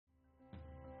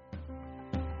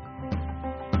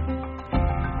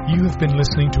You have been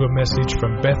listening to a message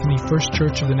from Bethany First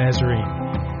Church of the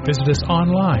Nazarene. Visit us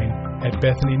online at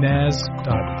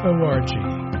bethanynaz.org.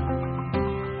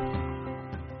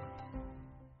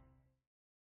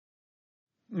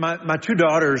 My two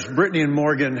daughters, Brittany and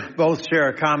Morgan, both share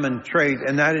a common trait,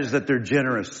 and that is that they're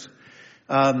generous.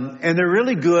 And they're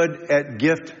really good at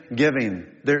gift giving.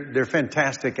 They're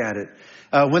fantastic at it.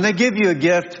 When they give you a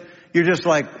gift, you're just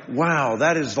like, wow,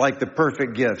 that is like the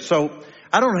perfect gift. So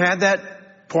I don't have that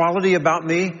quality about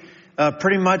me.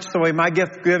 Pretty much the way my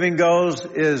gift giving goes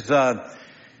is, I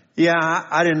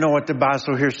didn't know what to buy,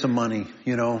 so here's some money,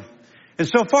 you know. And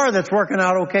so far that's working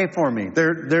out okay for me.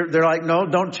 They're like, no,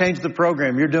 don't change the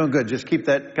program. You're doing good. Just keep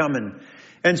that coming.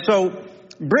 And so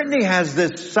Brittany has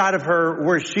this side of her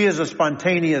where she is a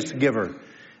spontaneous giver.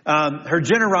 Her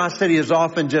generosity is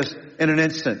often just in an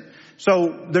instant.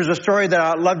 So there's a story that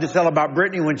I love to tell about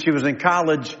Brittany when she was in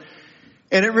college.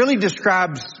 And it really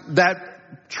describes that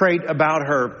trait about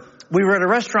her. We were at a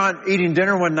restaurant eating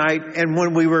dinner one night, and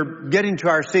when we were getting to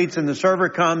our seats and the server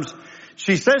comes,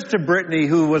 she says to Brittany,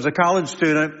 who was a college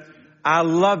student, "I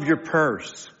love your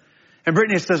purse." And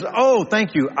Brittany says, "Oh,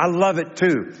 thank you. I love it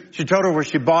too." She told her where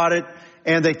she bought it,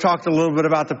 and they talked a little bit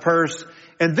about the purse.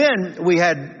 And then we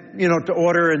had, to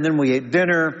order, and then we ate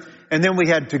dinner, and then we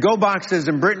had to-go boxes,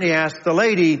 and Brittany asked the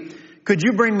lady, "Could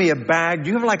you bring me a bag? Do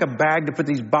you have like a bag to put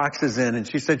these boxes in?" And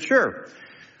she said, "Sure."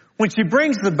 When she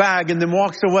brings the bag and then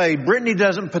walks away, Brittany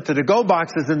doesn't put the to-go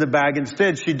boxes in the bag.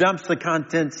 Instead, she dumps the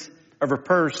contents of her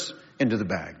purse into the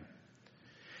bag.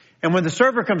 And when the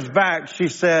server comes back, she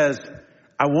says,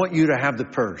 "I want you to have the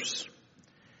purse."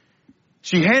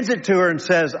 She hands it to her and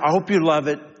says, "I hope you love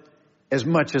it as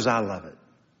much as I love it."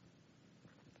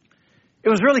 It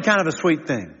was really kind of a sweet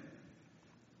thing.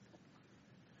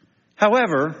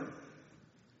 However,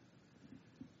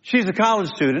 she's a college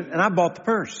student and I bought the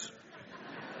purse.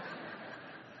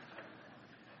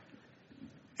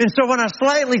 And so when I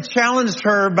slightly challenged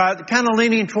her by kind of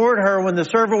leaning toward her when the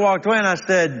server walked away, and I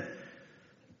said,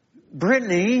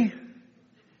 "Brittany,"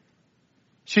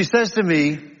 she says to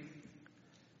me,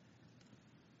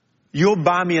 "You'll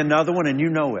buy me another one and you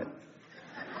know it."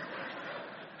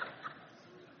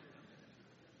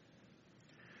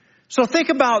 So think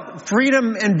about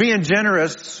freedom and being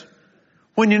generous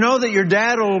when you know that your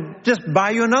dad will just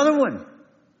buy you another one.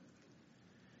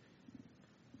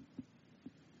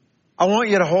 I want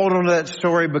you to hold on to that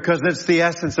story because it's the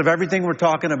essence of everything we're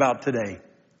talking about today.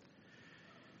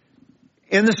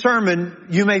 In the sermon,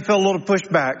 you may feel a little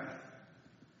pushback.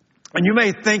 And you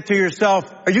may think to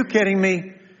yourself, "Are you kidding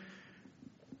me?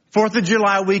 4th of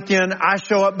July weekend, I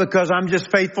show up because I'm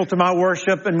just faithful to my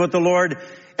worship and with the Lord.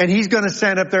 And He's going to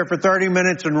stand up there for 30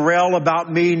 minutes and rail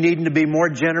about me needing to be more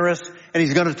generous. And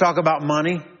He's going to talk about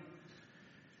money."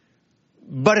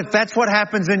 But if that's what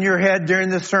happens in your head during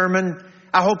this sermon,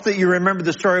 I hope that you remember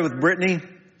the story with Brittany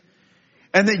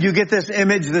and that you get this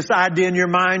image, this idea in your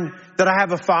mind that I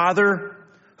have a Father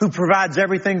who provides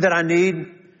everything that I need.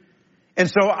 And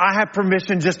so I have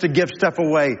permission just to give stuff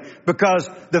away because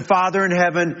the Father in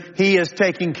heaven, He is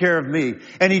taking care of me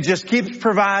and He just keeps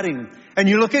providing. And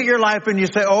you look at your life and you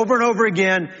say over and over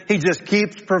again, He just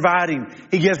keeps providing.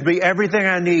 He gives me everything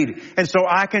I need. And so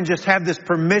I can just have this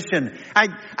permission.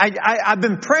 I've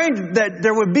been praying that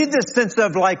there would be this sense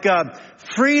of like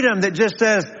freedom that just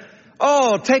says,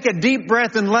 oh, take a deep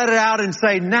breath and let it out and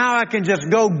say, now I can just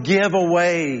go give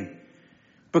away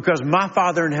because my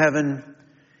Father in heaven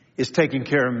is taking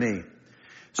care of me.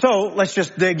 So let's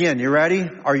just dig in. You ready?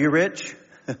 Are you rich?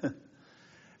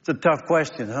 It's a tough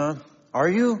question, huh? Are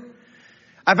you?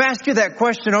 I've asked you that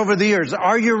question over the years.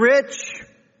 Are you rich?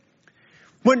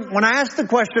 When I ask the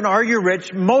question, are you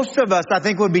rich? Most of us, I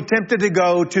think, would be tempted to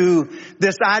go to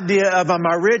this idea of, am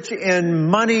I rich in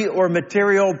money or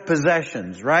material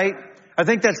possessions, right? I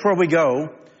think that's where we go.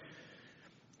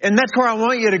 And that's where I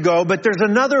want you to go. But there's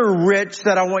another rich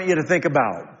that I want you to think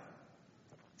about.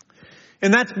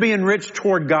 And that's being rich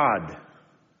toward God.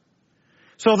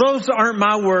 So those aren't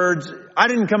my words. I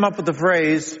didn't come up with the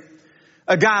phrase.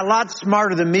 A guy a lot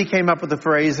smarter than me came up with the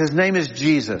phrase. His name is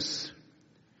Jesus.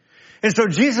 And so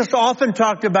Jesus often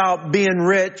talked about being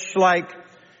rich like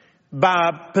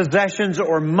by possessions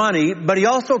or money, but He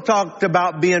also talked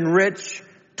about being rich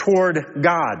toward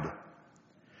God.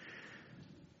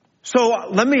 So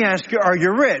let me ask you, are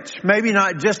you rich? Maybe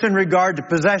not just in regard to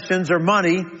possessions or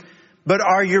money, but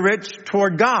are you rich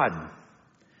toward God?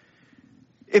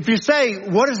 If you say,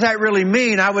 what does that really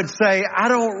mean? I would say, I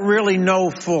don't really know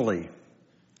fully.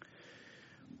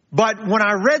 But when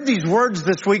I read these words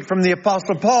this week from the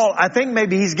Apostle Paul, I think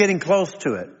maybe he's getting close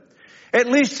to it. At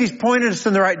least he's pointed us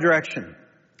in the right direction.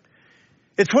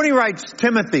 It's when he writes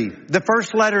Timothy, the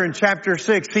first letter in chapter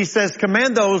 6. He says,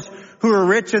 command those who are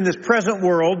rich in this present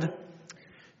world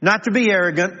not to be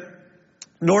arrogant,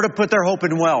 nor to put their hope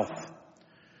in wealth,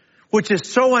 which is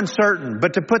so uncertain,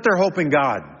 but to put their hope in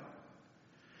God.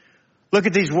 Look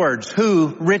at these words,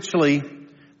 who richly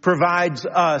provides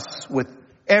us with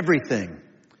everything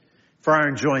for our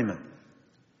enjoyment.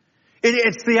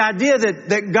 It's the idea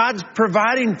that God's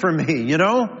providing for me, you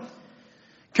know.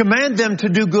 Command them to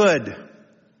do good,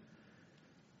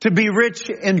 to be rich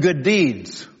in good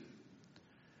deeds,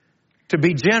 to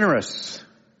be generous,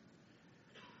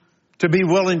 to be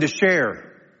willing to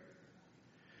share.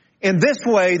 In this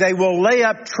way, they will lay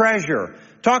up treasure.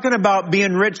 Talking about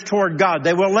being rich toward God.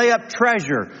 They will lay up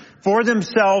treasure for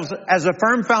themselves as a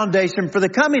firm foundation for the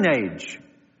coming age,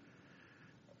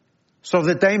 so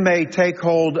that they may take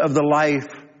hold of the life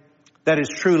that is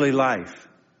truly life.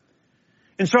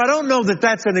 And so I don't know that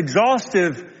that's an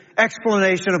exhaustive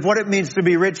explanation of what it means to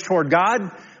be rich toward God,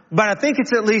 but I think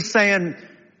it's at least saying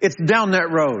it's down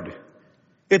that road.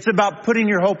 It's about putting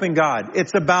your hope in God.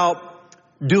 It's about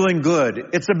doing good.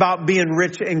 It's about being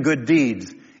rich in good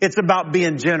deeds. It's about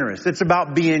being generous. It's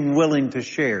about being willing to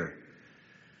share.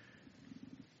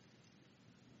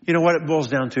 You know what it boils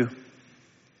down to?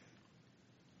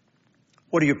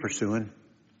 What are you pursuing?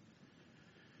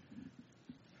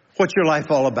 What's your life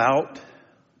all about?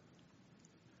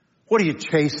 What are you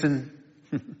chasing?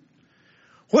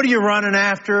 What are you running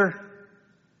after?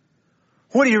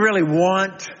 What do you really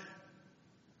want?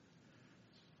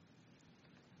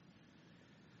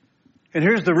 And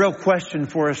here's the real question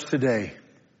for us today.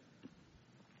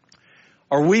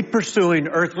 Are we pursuing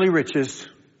earthly riches,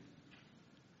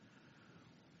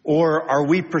 or are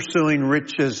we pursuing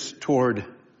riches toward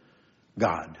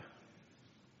God?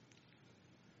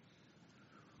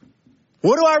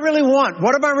 What do I really want?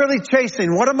 What am I really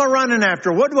chasing? What am I running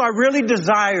after? What do I really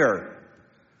desire?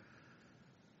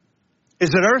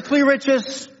 Is it earthly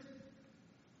riches?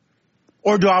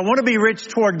 Or do I want to be rich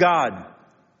toward God?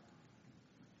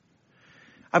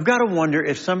 I've got to wonder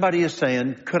if somebody is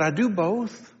saying, could I do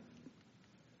both?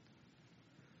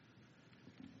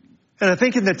 And I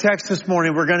think in the text this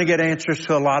morning, we're going to get answers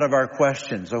to a lot of our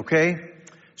questions, okay?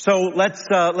 So let's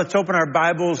open our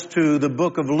Bibles to the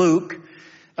book of Luke,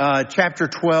 chapter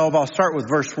 12. I'll start with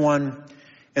verse 1,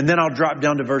 and then I'll drop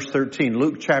down to verse 13.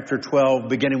 Luke chapter 12,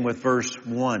 beginning with verse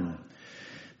 1.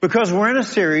 Because we're in a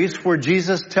series where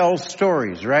Jesus tells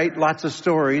stories, right? Lots of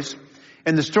stories.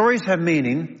 And the stories have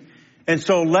meaning. And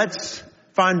so let's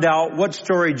find out what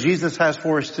story Jesus has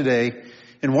for us today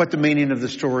and what the meaning of the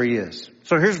story is.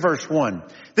 So here's verse 1.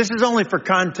 This is only for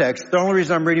context. The only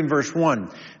reason I'm reading verse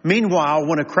 1. Meanwhile,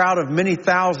 when a crowd of many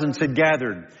thousands had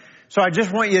gathered. So I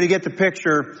just want you to get the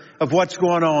picture of what's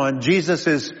going on. Jesus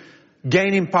is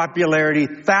gaining popularity.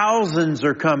 Thousands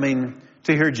are coming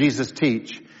to hear Jesus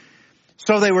teach.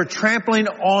 So they were trampling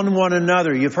on one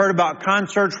another. You've heard about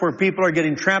concerts where people are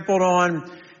getting trampled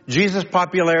on. Jesus'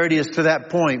 popularity is to that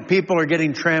point. People are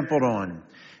getting trampled on.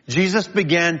 Jesus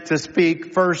began to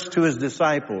speak first to his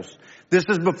disciples. This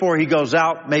is before he goes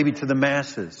out maybe to the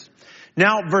masses.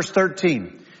 Now, verse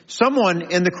 13.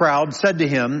 Someone in the crowd said to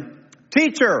him,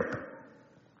 Teacher,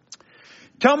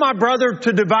 tell my brother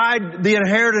to divide the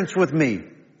inheritance with me.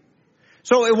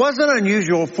 So it wasn't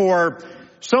unusual for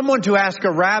someone to ask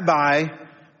a rabbi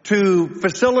to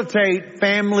facilitate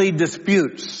family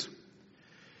disputes.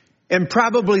 And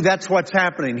probably that's what's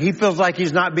happening. He feels like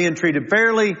he's not being treated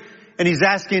fairly, and he's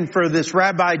asking for this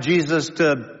Rabbi Jesus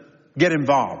to get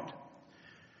involved.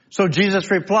 So Jesus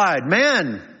replied,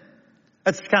 Man,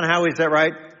 that's kind of how he said,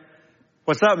 right?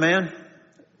 What's up, man?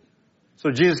 So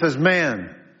Jesus says,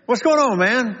 Man, what's going on,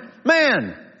 man?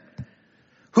 Man,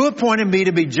 who appointed me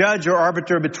to be judge or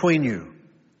arbiter between you?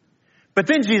 But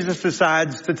then Jesus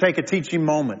decides to take a teaching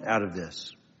moment out of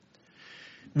this.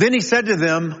 Then he said to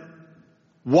them,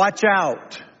 Watch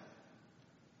out.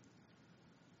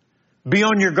 Be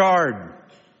on your guard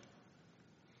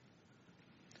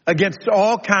against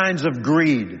all kinds of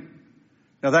greed.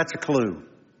 Now that's a clue.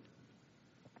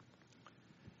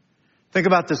 Think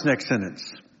about this next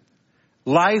sentence.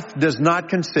 Life does not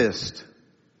consist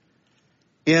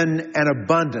in an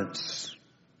abundance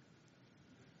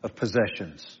of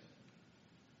possessions.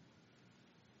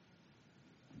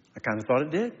 I kind of thought it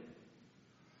did.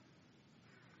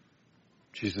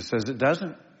 Jesus says it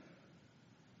doesn't.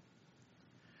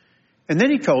 And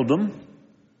then he told them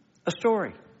a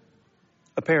story,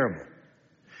 a parable.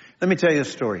 Let me tell you a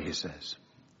story, he says.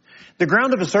 The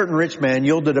ground of a certain rich man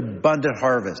yielded abundant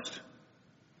harvest.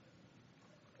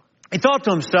 He thought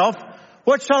to himself,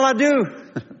 what shall I do?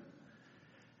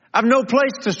 I've no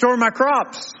place to store my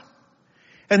crops.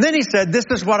 And then he said, this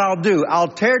is what I'll do. I'll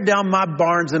tear down my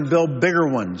barns and build bigger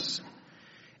ones.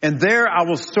 And there I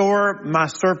will store my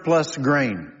surplus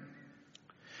grain.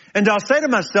 And I'll say to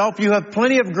myself, you have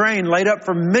plenty of grain laid up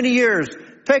for many years.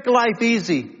 Take life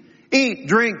easy. Eat,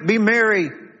 drink, be merry.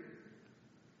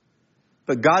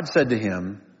 But God said to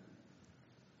him,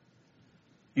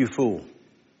 you fool.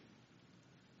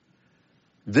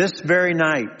 This very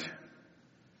night,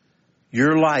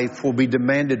 your life will be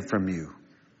demanded from you.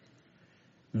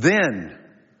 Then,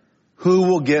 who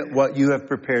will get what you have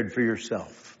prepared for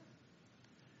yourself?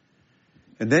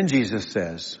 And then Jesus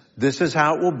says, this is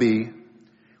how it will be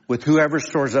with whoever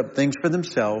stores up things for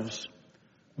themselves,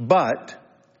 but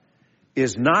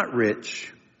is not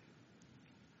rich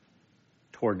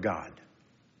toward God.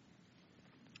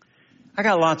 I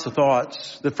got lots of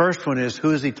thoughts. The first one is,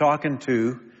 who is he talking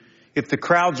to? If the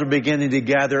crowds are beginning to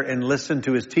gather and listen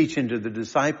to his teaching to the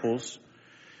disciples,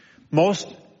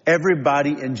 most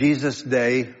everybody in Jesus'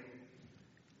 day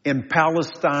in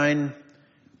Palestine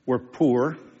were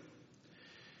poor.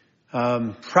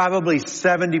 Probably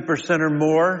 70% or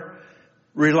more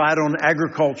relied on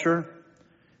agriculture.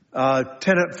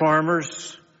 Tenant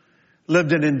farmers,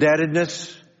 lived in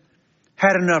indebtedness,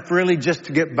 had enough really just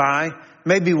to get by.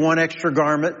 Maybe one extra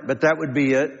garment, but that would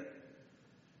be it.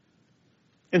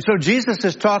 And so Jesus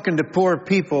is talking to poor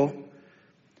people,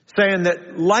 saying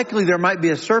that likely there might be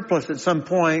a surplus at some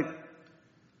point.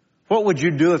 What would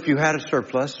you do if you had a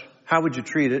surplus? How would you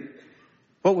treat it?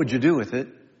 What would you do with it?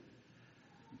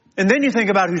 And then you think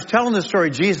about who's telling the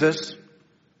story, Jesus.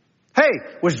 Hey,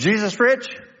 was Jesus rich?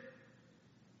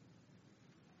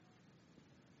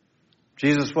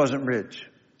 Jesus wasn't rich.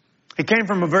 He came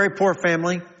from a very poor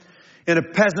family in a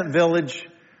peasant village.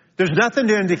 There's nothing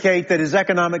to indicate that his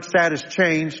economic status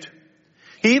changed.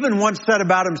 He even once said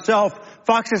about himself,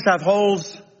 foxes have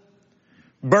holes,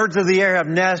 birds of the air have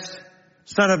nests,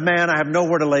 son of man, I have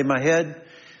nowhere to lay my head.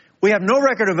 We have no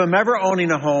record of him ever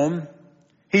owning a home.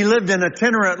 He lived an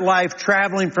itinerant life,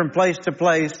 traveling from place to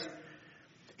place.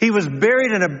 He was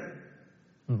buried in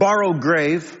a borrowed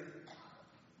grave.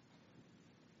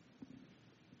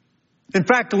 In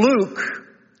fact, Luke,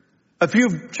 a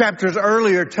few chapters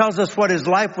earlier, tells us what his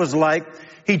life was like.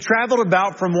 He traveled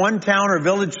about from one town or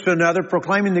village to another,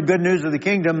 proclaiming the good news of the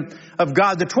kingdom of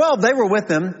God. The 12, they were with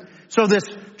him. So this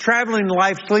traveling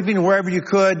life, sleeping wherever you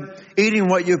could, eating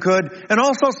what you could, and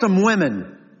also some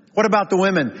women. What about the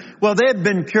women? Well, they had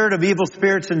been cured of evil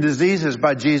spirits and diseases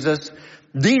by Jesus.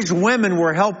 These women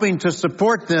were helping to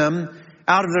support them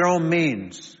out of their own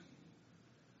means.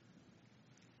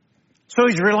 So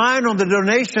he's relying on the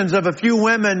donations of a few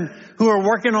women who are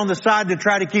working on the side to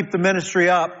try to keep the ministry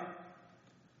up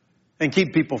and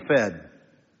keep people fed.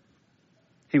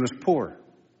 He was poor.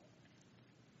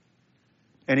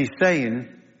 And he's saying,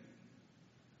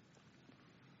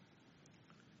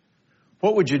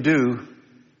 what would you do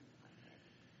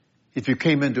if you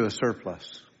came into a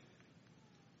surplus?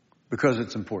 Because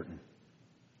it's important.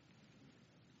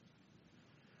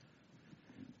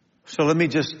 So let me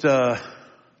just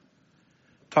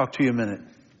talk to you a minute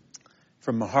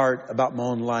from my heart about my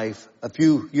own life. A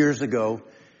few years ago,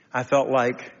 I felt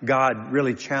like God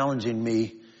really challenging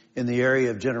me in the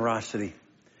area of generosity.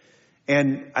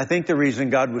 And I think the reason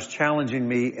God was challenging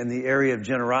me in the area of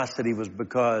generosity was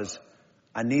because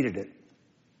I needed it.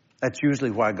 That's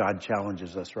usually why God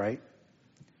challenges us, right?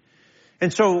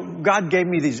 And so God gave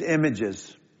me these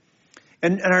images.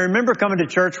 And I remember coming to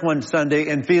church one Sunday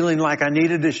and feeling like I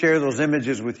needed to share those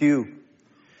images with you.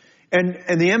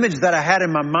 And the image that I had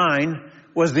in my mind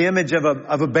was the image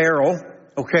of a barrel,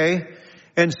 okay?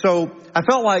 And so I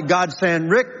felt like God saying,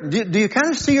 Rick, do you kind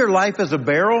of see your life as a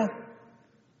barrel?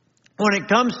 When it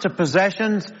comes to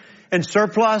possessions and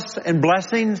surplus and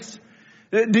blessings,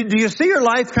 do you see your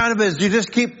life kind of as you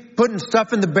just keep putting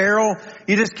stuff in the barrel?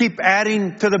 You just keep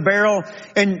adding to the barrel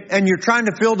and you're trying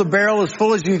to fill the barrel as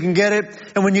full as you can get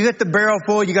it. And when you get the barrel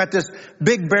full, you got this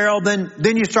big barrel,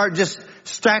 then you start just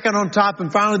stacking on top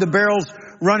and finally the barrel's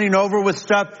running over with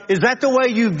stuff. Is that the way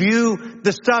you view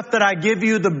the stuff that I give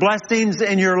you, the blessings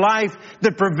in your life,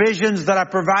 the provisions that I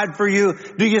provide for you?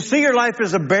 Do you see your life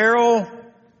as a barrel?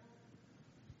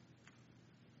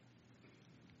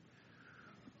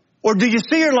 Or do you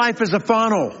see your life as a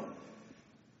funnel?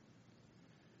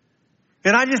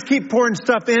 And I just keep pouring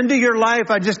stuff into your life.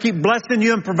 I just keep blessing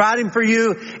you and providing for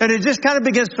you. And it just kind of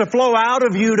begins to flow out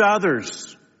of you to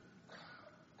others.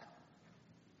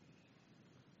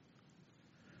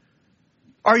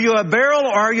 Are you a barrel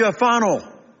or are you a funnel?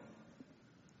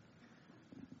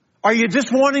 Are you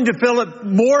just wanting to fill it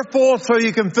more full so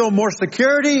you can feel more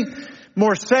security,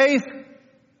 more safe?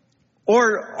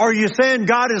 Or are you saying,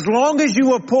 God, as long as you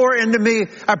will pour into me,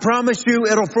 I promise you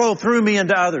it'll flow through me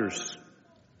into others?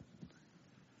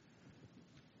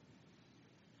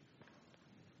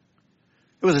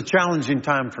 It was a challenging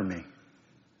time for me.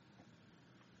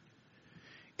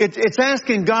 It's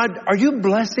asking God, are you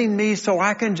blessing me so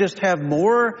I can just have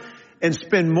more and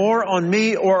spend more on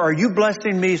me? Or are you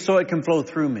blessing me so it can flow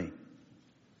through me?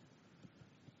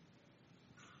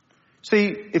 See,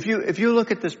 if you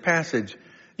look at this passage,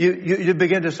 you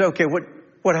begin to say, okay,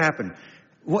 what happened?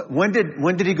 When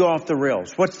did he go off the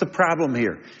rails? What's the problem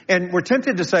here? And we're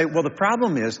tempted to say, well, the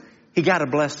problem is he got a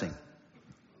blessing.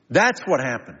 That's what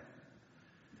happened.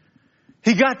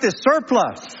 He got this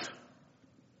surplus.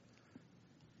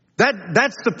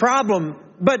 That's the problem.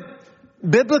 But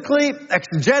biblically,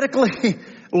 exegetically,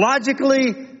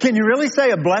 logically, can you really say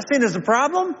a blessing is a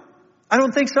problem? I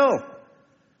don't think so.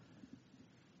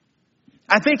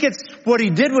 I think it's what he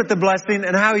did with the blessing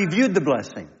and how he viewed the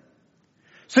blessing.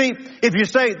 See, if you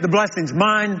say the blessing's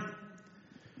mine,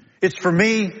 it's for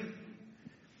me,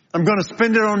 I'm going to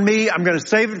spend it on me, I'm going to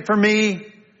save it for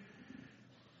me,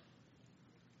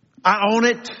 I own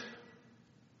it,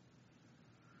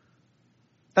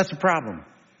 that's a problem.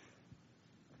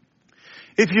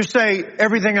 If you say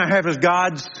everything I have is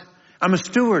God's, I'm a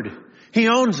steward. He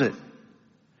owns it.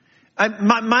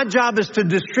 My job is to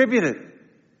distribute it.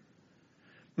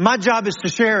 My job is to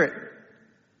share it.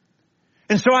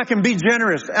 And so I can be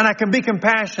generous and I can be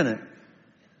compassionate.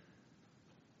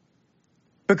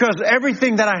 Because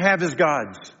everything that I have is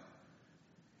God's.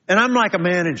 And I'm like a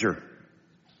manager.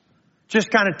 Just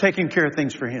kind of taking care of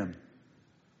things for Him.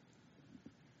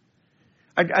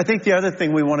 I think the other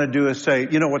thing we want to do is say,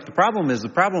 you know what the problem is? The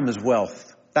problem is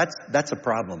wealth. That's a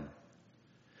problem.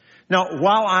 Now,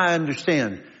 while I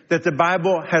understand that the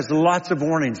Bible has lots of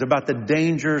warnings about the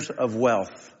dangers of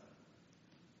wealth.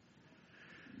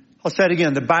 I'll say it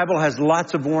again. The Bible has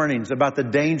lots of warnings about the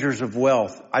dangers of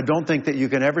wealth. I don't think that you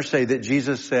can ever say that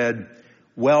Jesus said,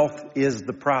 wealth is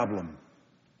the problem.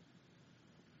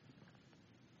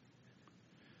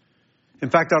 In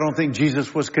fact, I don't think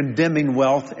Jesus was condemning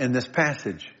wealth in this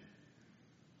passage.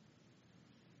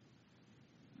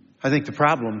 I think the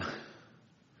problem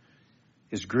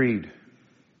is greed.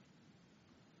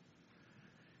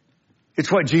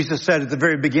 It's what Jesus said at the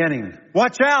very beginning.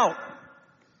 Watch out.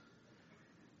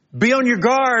 Be on your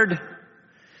guard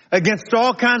against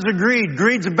all kinds of greed.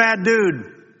 Greed's a bad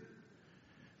dude.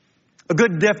 A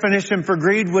good definition for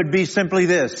greed would be simply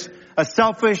this: a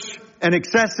selfish and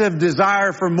excessive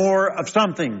desire for more of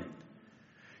something.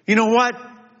 You know what?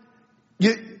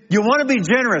 You want to be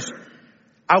generous.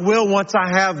 I will once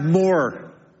I have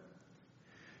more.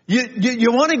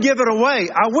 You want to give it away.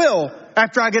 I will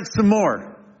after I get some more.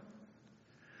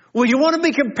 Well, you want to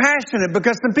be compassionate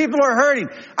because some people are hurting.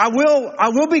 I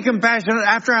will be compassionate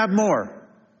after I have more.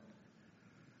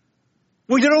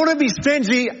 Well, you don't want to be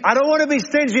stingy. I don't want to be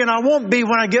stingy and I won't be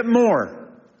when I get more.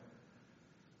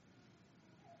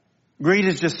 Greed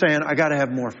is just saying, I got to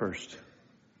have more first.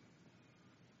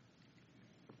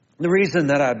 The reason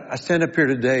that I stand up here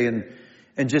today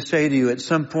and just say to you, at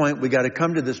some point we got to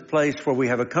come to this place where we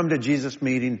have a come to Jesus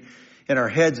meeting in our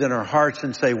heads and our hearts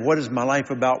and say, what is my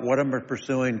life about? What am I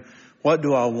pursuing? What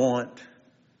do I want?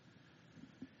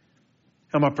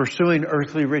 Am I pursuing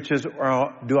earthly riches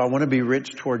or do I want to be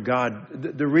rich toward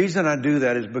God? The reason I do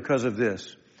that is because of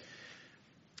this.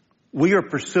 We are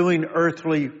pursuing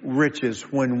earthly riches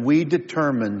when we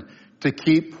determine to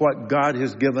keep what God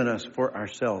has given us for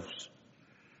ourselves.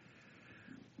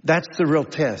 That's the real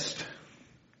test.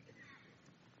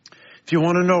 If you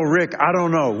want to know, Rick, I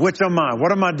don't know. Which am I?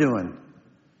 What am I doing?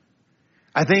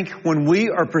 I think when we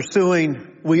are pursuing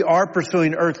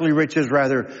earthly riches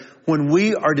rather, when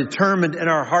we are determined in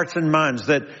our hearts and minds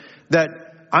that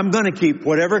I'm going to keep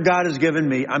whatever God has given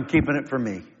me, I'm keeping it for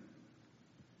me.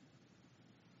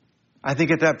 I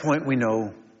think at that point we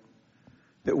know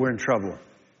that we're in trouble.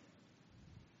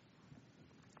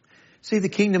 See, the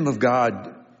kingdom of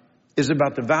God is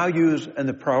about the values and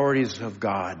the priorities of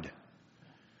God.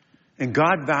 And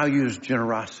God values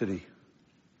generosity.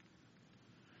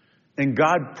 And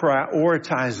God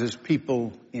prioritizes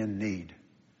people in need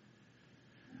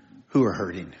who are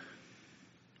hurting.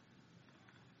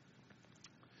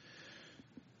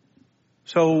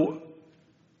 So,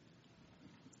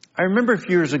 I remember a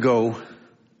few years ago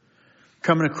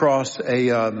coming across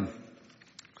a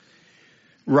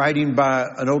writing by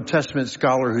an Old Testament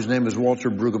scholar whose name is Walter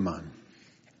Brueggemann.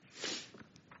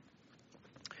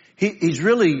 He's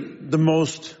really the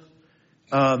most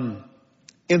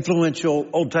influential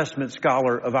Old Testament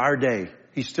scholar of our day.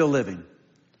 He's still living.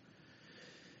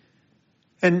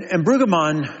 And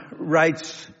Brueggemann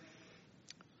writes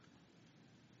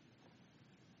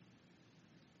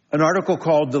an article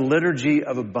called The Liturgy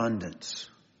of Abundance,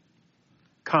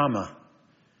 comma,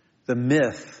 the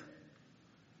myth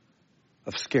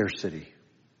of scarcity.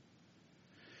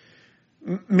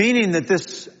 Meaning that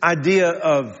this idea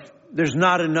of there's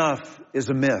not enough is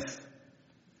a myth.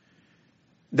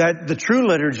 That the true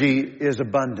liturgy is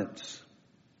abundance.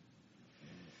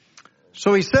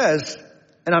 So he says,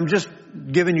 and I'm just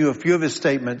giving you a few of his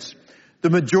statements, the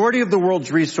majority of the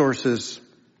world's resources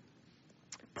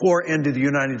pour into the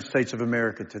United States of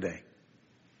America today.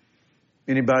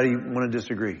 Anybody want to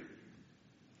disagree?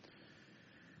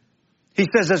 He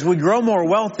says, as we grow more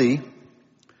wealthy,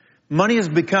 money is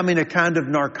becoming a kind of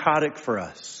narcotic for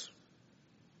us.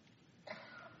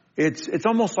 It's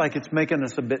almost like it's making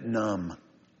us a bit numb.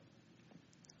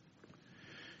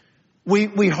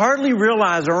 We hardly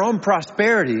realize our own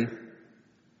prosperity,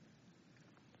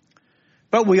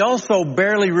 but we also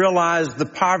barely realize the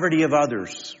poverty of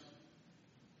others.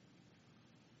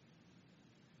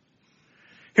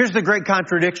 Here's the great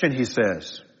contradiction, he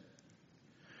says.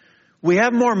 We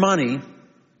have more money,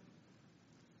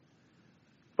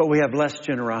 but we have less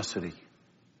generosity.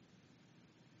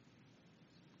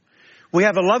 We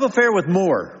have a love affair with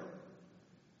more,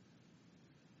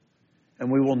 and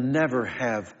we will never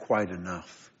have quite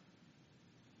enough.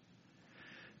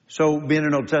 So, being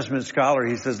an Old Testament scholar,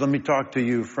 he says, let me talk to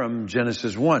you from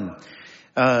Genesis 1.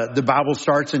 The Bible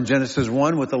starts in Genesis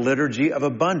 1 with a liturgy of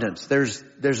abundance. There's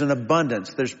an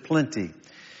abundance. There's plenty.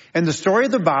 And the story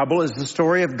of the Bible is the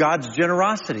story of God's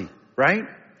generosity, right?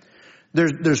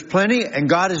 There's plenty and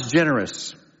God is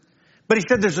generous. But he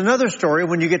said there's another story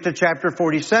when you get to chapter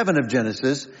 47 of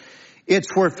Genesis.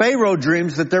 It's where Pharaoh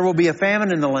dreams that there will be a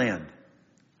famine in the land.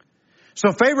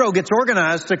 So Pharaoh gets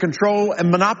organized to control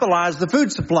and monopolize the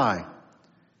food supply.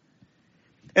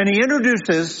 And he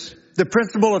introduces the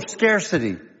principle of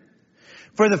scarcity.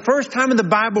 For the first time in the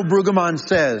Bible, Brueggemann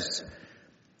says,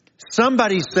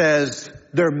 somebody says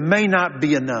there may not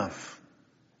be enough.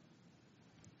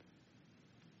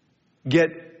 Get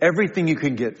everything you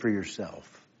can get for yourself.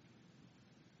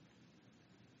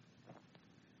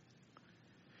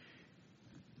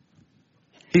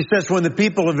 He says when the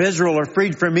people of Israel are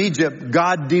freed from Egypt,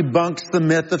 God debunks the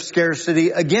myth of scarcity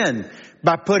again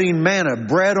by putting manna,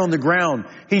 bread on the ground.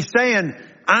 He's saying,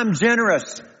 I'm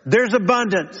generous. There's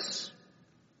abundance.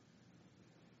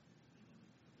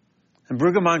 And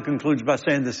Brueggemann concludes by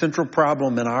saying the central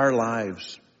problem in our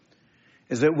lives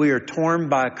is that we are torn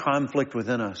by a conflict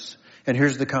within us. And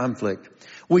here's the conflict.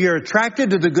 We are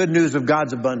attracted to the good news of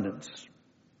God's abundance.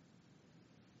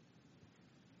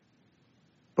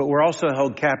 But we're also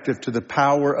held captive to the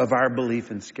power of our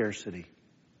belief in scarcity.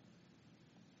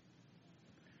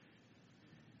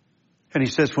 And he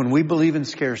says when we believe in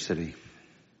scarcity,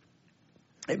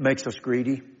 it makes us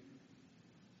greedy.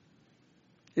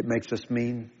 It makes us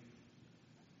mean.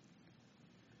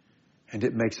 And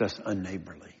it makes us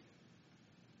unneighborly.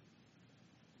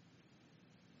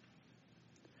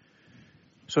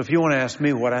 So if you want to ask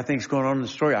me what I think is going on in the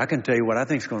story, I can tell you what I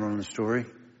think is going on in the story.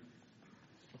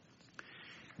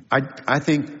 I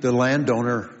think the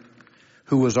landowner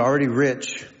who was already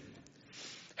rich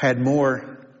had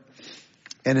more.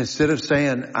 And instead of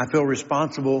saying, I feel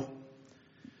responsible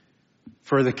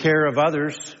for the care of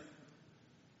others,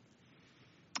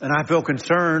 and I feel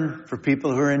concern for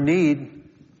people who are in need,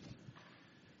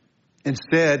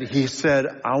 instead he said,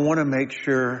 I want to make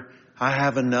sure I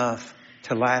have enough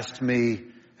to last me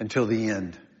until the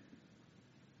end.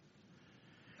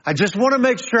 I just want to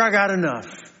make sure I got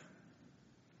enough.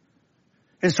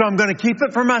 And so I'm going to keep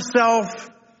it for myself.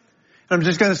 I'm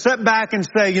just going to sit back and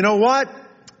say, you know what?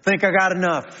 I think I got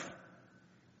enough.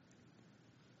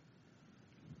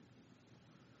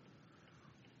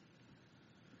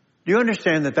 Do you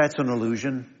understand that that's an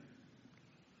illusion?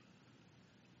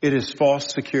 It is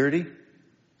false security.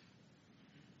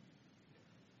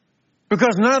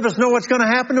 Because none of us know what's going to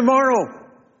happen tomorrow.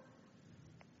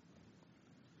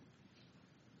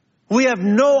 We have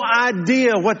no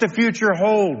idea what the future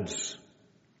holds.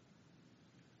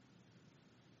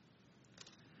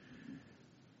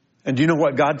 And do you know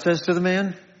what God says to the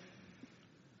man?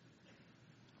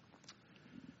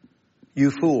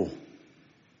 You fool.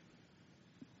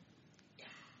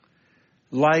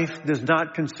 Life does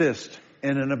not consist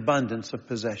in an abundance of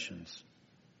possessions.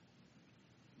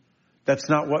 That's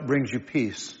not what brings you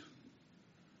peace.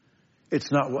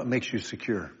 It's not what makes you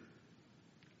secure.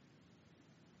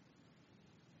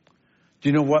 Do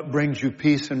you know what brings you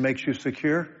peace and makes you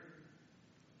secure?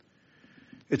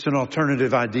 It's an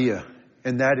alternative idea.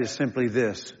 And that is simply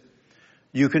this.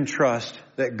 You can trust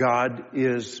that God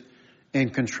is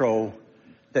in control,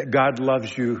 that God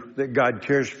loves you, that God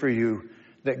cares for you,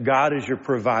 that God is your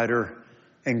provider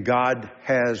and God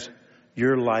has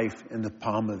your life in the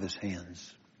palm of His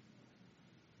hands.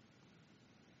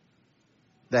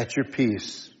 That's your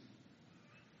peace.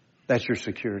 That's your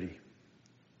security.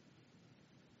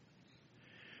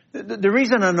 The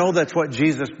reason I know that's what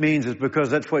Jesus means is because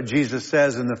that's what Jesus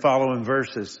says in the following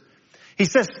verses. He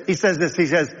says this, he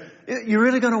says, you're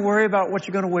really going to worry about what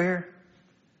you're going to wear?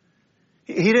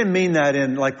 He didn't mean that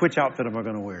in like, which outfit am I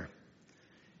going to wear?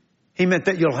 He meant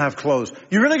that you'll have clothes.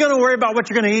 You're really going to worry about what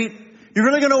you're going to eat? You're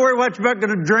really going to worry what you're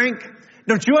going to drink?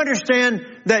 Don't you understand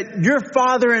that your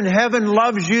Father in heaven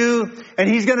loves you and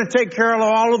He's going to take care of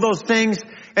all of those things?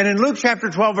 And in Luke chapter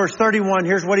 12 verse 31,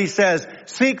 here's what He says.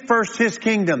 Seek first His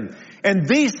kingdom. And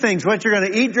these things, what you're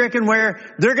going to eat, drink, and wear,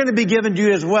 they're going to be given to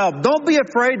you as well. Don't be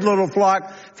afraid, little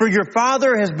flock, for your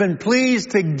Father has been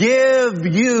pleased to give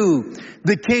you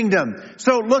the kingdom.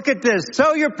 So look at this.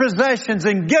 Sell your possessions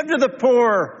and give to the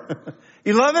poor.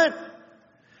 You love it?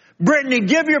 Brittany,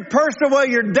 give your purse away.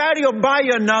 Your daddy will buy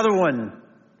you another one.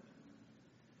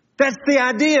 That's the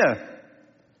idea.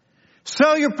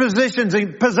 Sell your possessions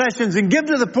and give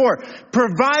to the poor.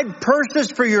 Provide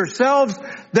purses for yourselves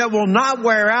that will not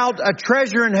wear out, a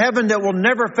treasure in heaven that will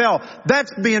never fail.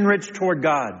 That's being rich toward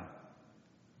God.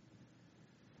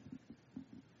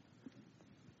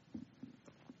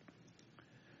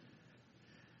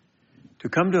 To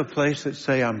come to a place that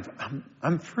say,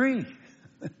 I'm free.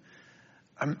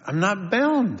 I'm not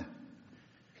bound.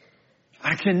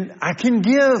 I can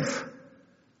give.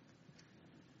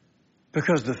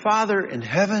 Because the Father in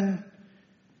heaven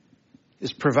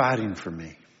is providing for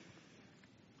me.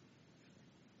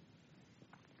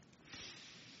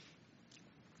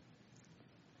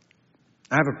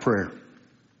 I have a prayer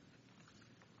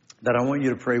that I want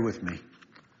you to pray with me.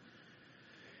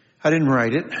 I didn't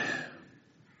write it,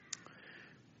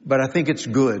 but I think it's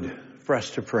good for us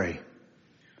to pray.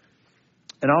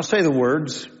 And I'll say the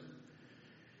words,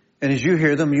 and as you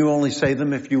hear them, you only say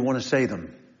them if you want to say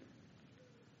them.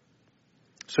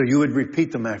 So you would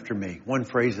repeat them after me, one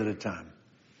phrase at a time.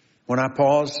 When I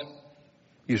pause,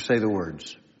 you say the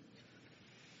words.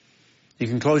 You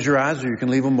can close your eyes or you can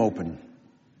leave them open.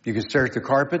 You can stare at the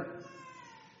carpet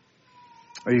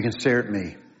or you can stare at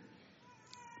me.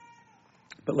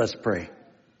 But let's pray.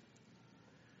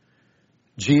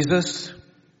 Jesus.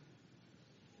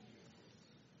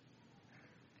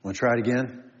 Want to try it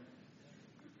again?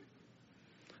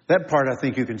 That part I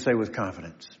think you can say with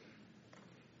confidence.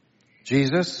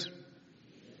 Jesus,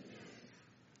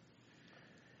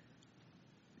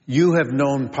 you have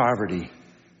known poverty.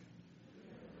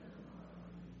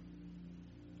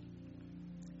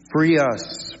 Free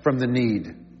us from the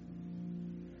need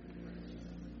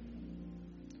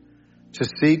to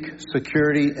seek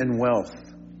security and wealth.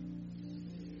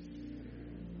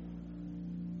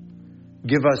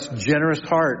 Give us generous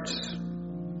hearts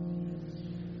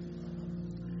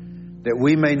that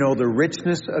we may know the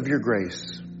richness of your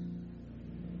grace.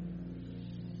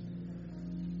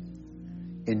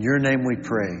 In your name we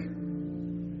pray.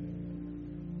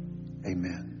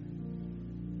 Amen.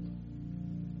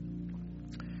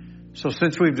 So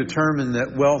since we've determined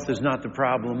that wealth is not the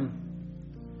problem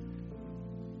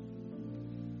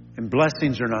and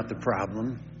blessings are not the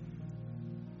problem,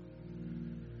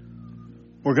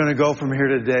 we're going to go from here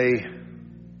today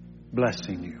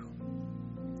blessing you.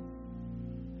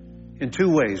 In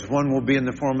two ways. One will be in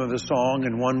the form of a song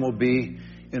and one will be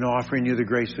in offering you the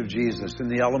grace of Jesus and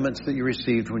the elements that you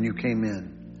received when you came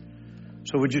in.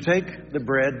 So would you take the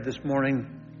bread this morning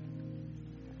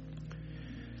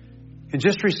and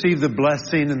just receive the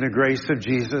blessing and the grace of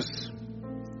Jesus?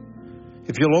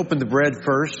 If you'll open the bread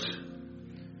first,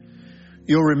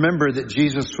 you'll remember that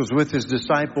Jesus was with His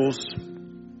disciples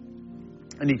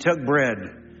and He took bread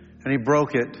and He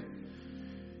broke it.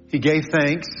 He gave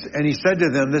thanks and He said to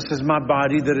them, "This is my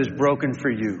body that is broken for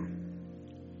you.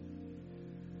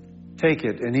 Take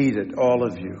it and eat it, all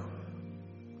of you."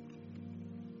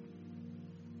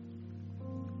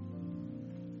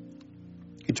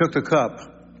 He took the cup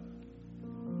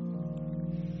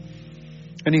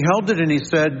and He held it and He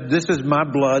said, "This is my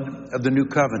blood of the new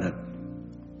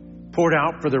covenant, poured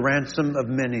out for the ransom of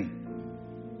many.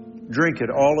 Drink it,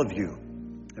 all of you,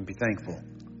 and be thankful."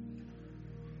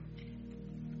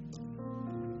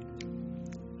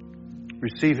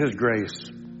 Receive His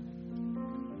grace.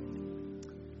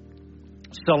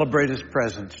 Celebrate His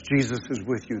presence. Jesus is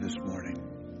with you this morning.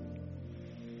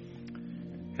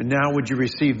 And now would you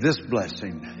receive this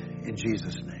blessing in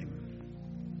Jesus' name.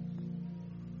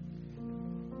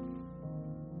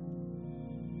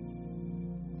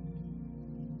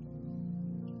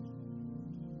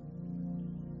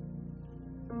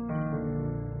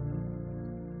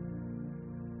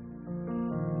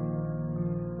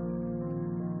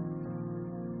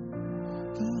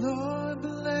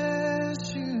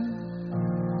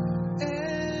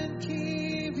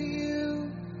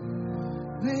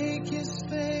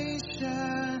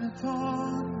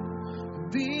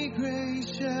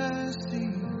 gracious to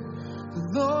you. The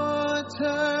Lord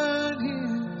turn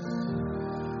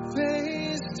his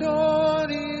face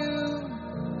toward you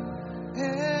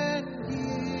and give you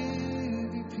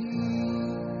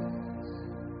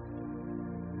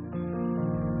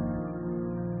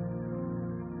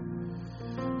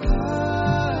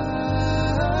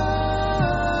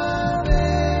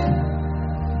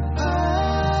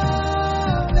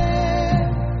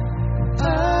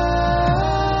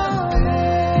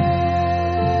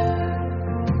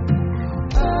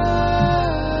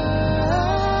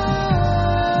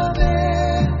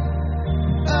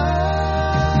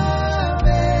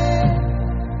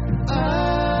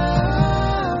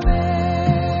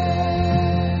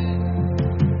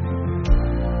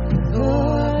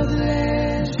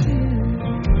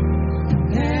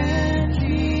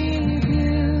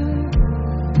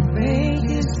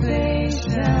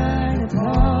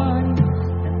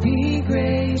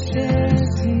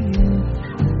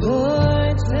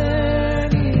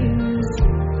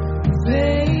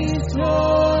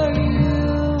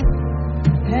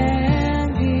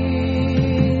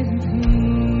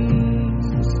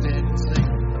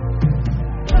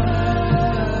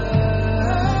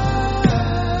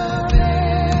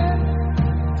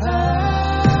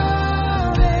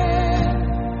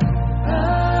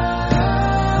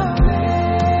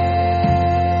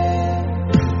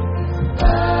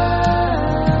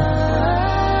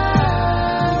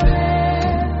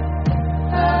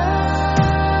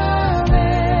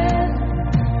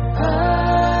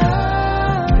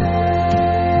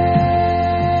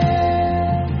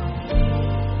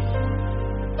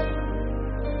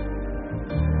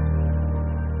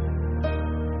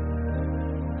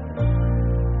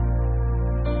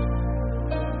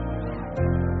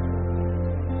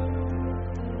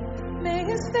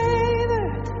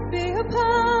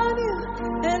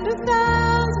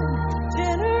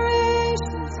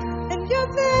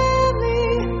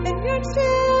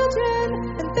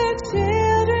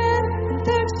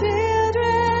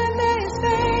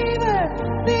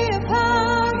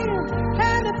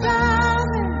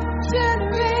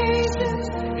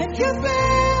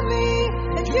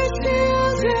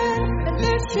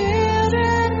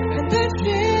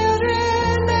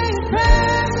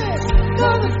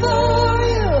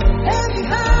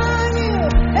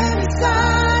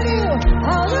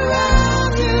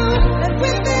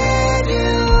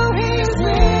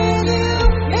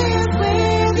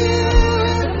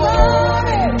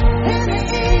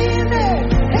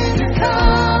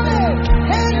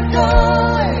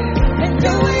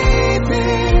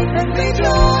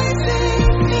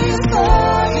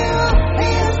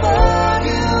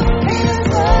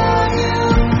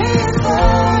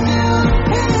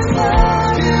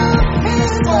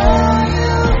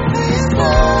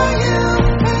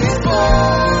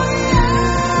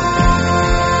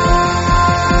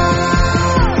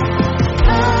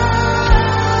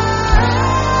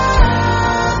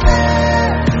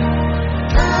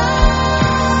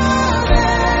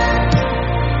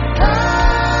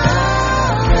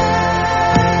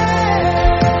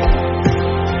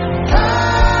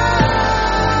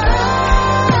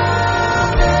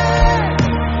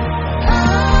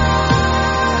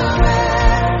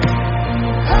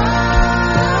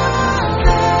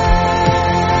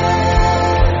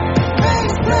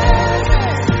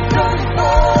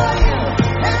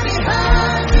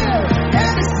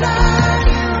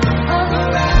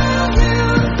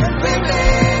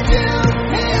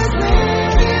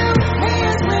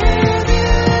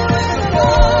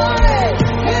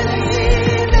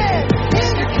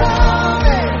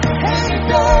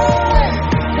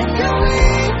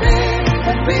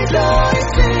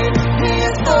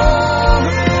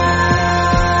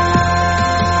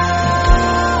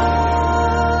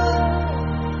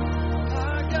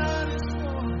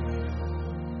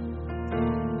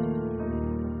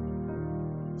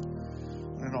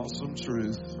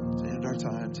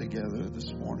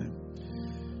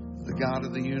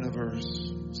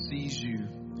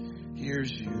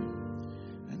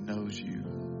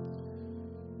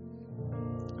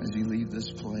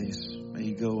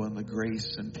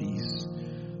and peace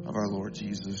of our Lord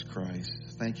Jesus Christ.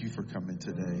 Thank you for coming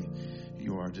today.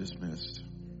 You are dismissed.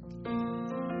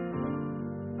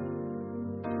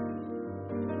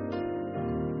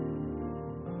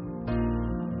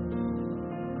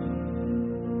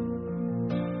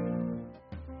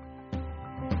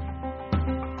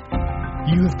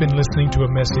 You have been listening to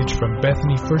a message from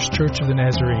Bethany First Church of the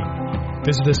Nazarene.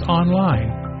 Visit us online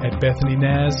at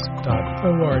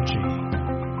bethanynaz.org.